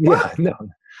 Yeah, no.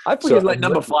 I put you like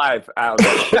number 5 out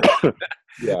there.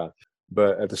 Yeah.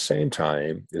 But at the same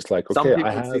time, it's like, okay, some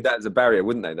people would see that as a barrier,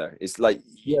 wouldn't they, though? It's like...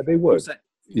 Yeah, they would.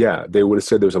 Yeah, they would have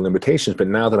said there was a limitations, but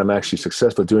now that I'm actually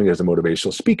successful doing it as a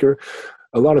motivational speaker,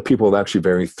 a lot of people are actually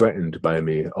very threatened by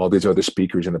me, all these other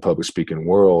speakers in the public speaking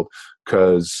world,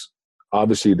 because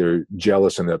obviously they're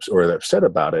jealous and they're upset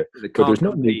about it. They can't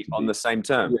compete on the same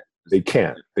term. They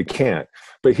can't.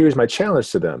 But here's my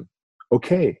challenge to them.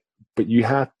 Okay, but you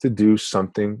have to do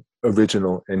something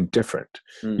original and different.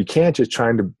 You can't just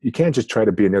try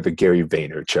to be another Gary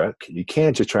Vaynerchuk. You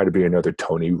can't just try to be another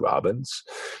Tony Robbins.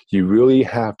 You really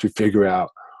have to figure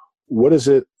out, what is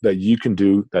it that you can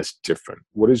do that's different?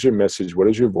 What is your message? What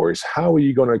is your voice? How are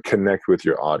you going to connect with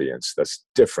your audience that's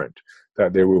different,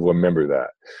 that they will remember that?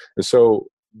 And so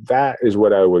that is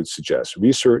what I would suggest.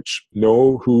 Research,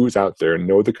 know who's out there,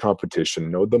 know the competition,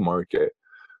 know the market,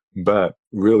 but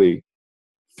really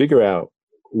figure out,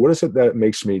 what is it that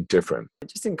makes me different?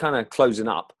 Just in kind of closing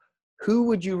up, who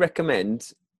would you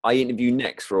recommend I interview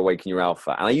next for Awaken Your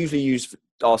Alpha? And I usually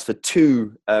ask for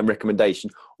 2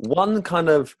 recommendations. One kind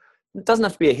of, it doesn't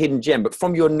have to be a hidden gem, but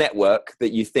from your network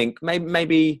that you think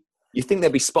maybe you think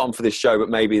they'd be spot on for this show, but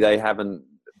maybe they haven't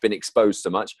been exposed so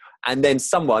much. And then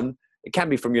someone, it can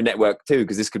be from your network too,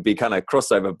 because this could be kind of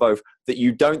crossover, both that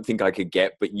you don't think I could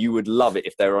get, but you would love it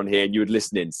if they were on here and you would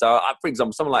listen in. So for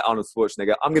example, someone like Arnold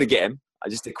Schwarzenegger, I'm going to get him. I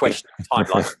just a question of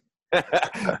timeline.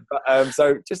 But,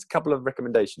 so just a couple of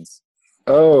recommendations.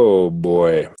 Oh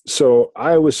boy. So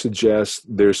I would suggest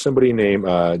there's somebody named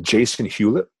Jason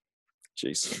Hewlett.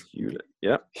 Jason Hewlett.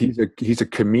 Yeah. He's a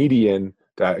comedian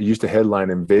that used to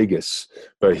headline in Vegas,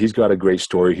 but he's got a great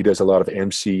story. He does a lot of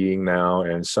emceeing now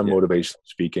and some motivational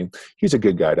speaking. He's a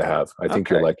good guy to have. I think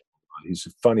you'll like him. He's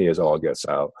funny as all gets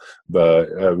out, but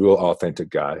a real authentic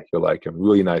guy. You'll like him.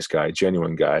 Really nice guy,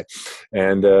 genuine guy.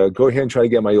 And go ahead and try to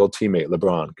get my old teammate,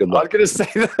 LeBron. Good luck. I was going to say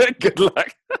that. Good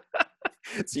luck.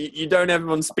 So you don't have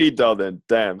him on speed dial then?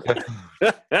 Damn.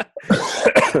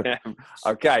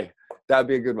 Okay. That would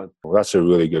be a good one. Well, that's a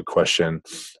really good question.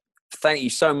 Thank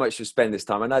you so much for spending this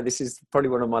time. I know this is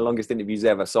probably one of my longest interviews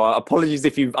ever, so apologies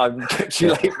if I've kept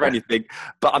you late for anything.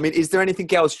 But I mean, is there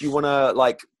anything else you want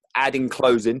to add in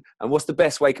closing? And what's the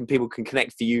best way people can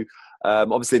connect to you?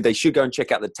 Obviously, they should go and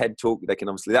check out the TED Talk. They can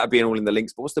obviously, that'll be all in the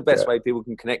links. But what's the best way people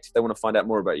can connect if they want to find out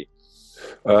more about you?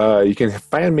 You can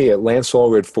find me at Lance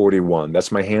Allred 41.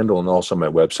 That's my handle and also my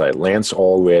website, Lance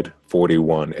Allred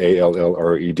 41,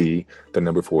 ALLRED, the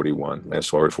number 41,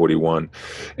 Lance Allred 41.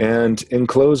 And in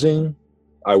closing,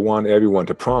 I want everyone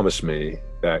to promise me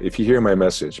that if you hear my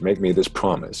message, make me this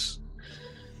promise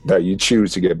that you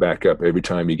choose to get back up every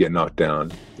time you get knocked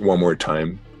down, one more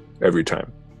time, every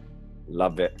time.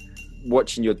 Love it.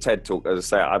 watching your TED talk, as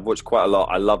I say, I've watched quite a lot.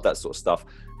 I love that sort of stuff.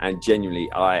 And genuinely,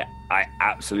 I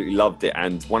absolutely loved it.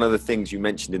 And one of the things you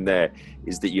mentioned in there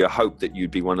is that you hope that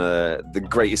you'd be one of the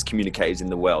greatest communicators in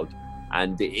the world.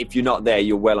 And if you're not there,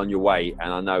 you're well on your way.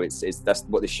 And I know that's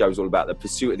what this show's all about, the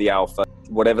pursuit of the alpha,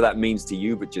 whatever that means to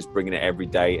you, but just bringing it every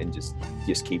day and just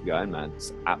keep going, man.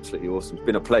 It's absolutely awesome. It's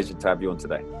been a pleasure to have you on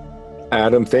today.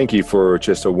 Adam, thank you for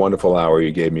just a wonderful hour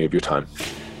you gave me of your time.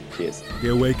 Cheers.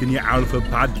 The Awaken Your Alpha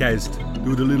podcast.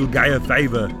 Do the little guy a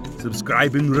favor.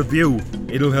 Subscribe and review.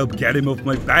 It'll help get him off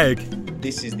my back.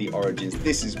 This is the origins.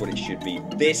 This is what it should be.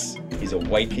 This is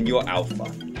Awaken Your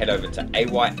Alpha. Head over to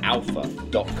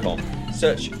ayalpha.com.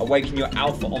 Search Awaken Your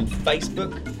Alpha on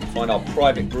Facebook. Find our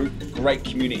private group, a great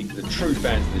community for the true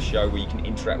fans of the show where you can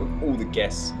interact with all the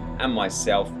guests and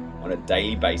myself on a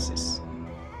daily basis.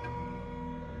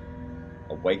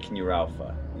 Awaken Your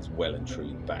Alpha is well and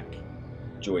truly back.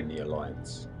 Join the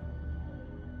Alliance.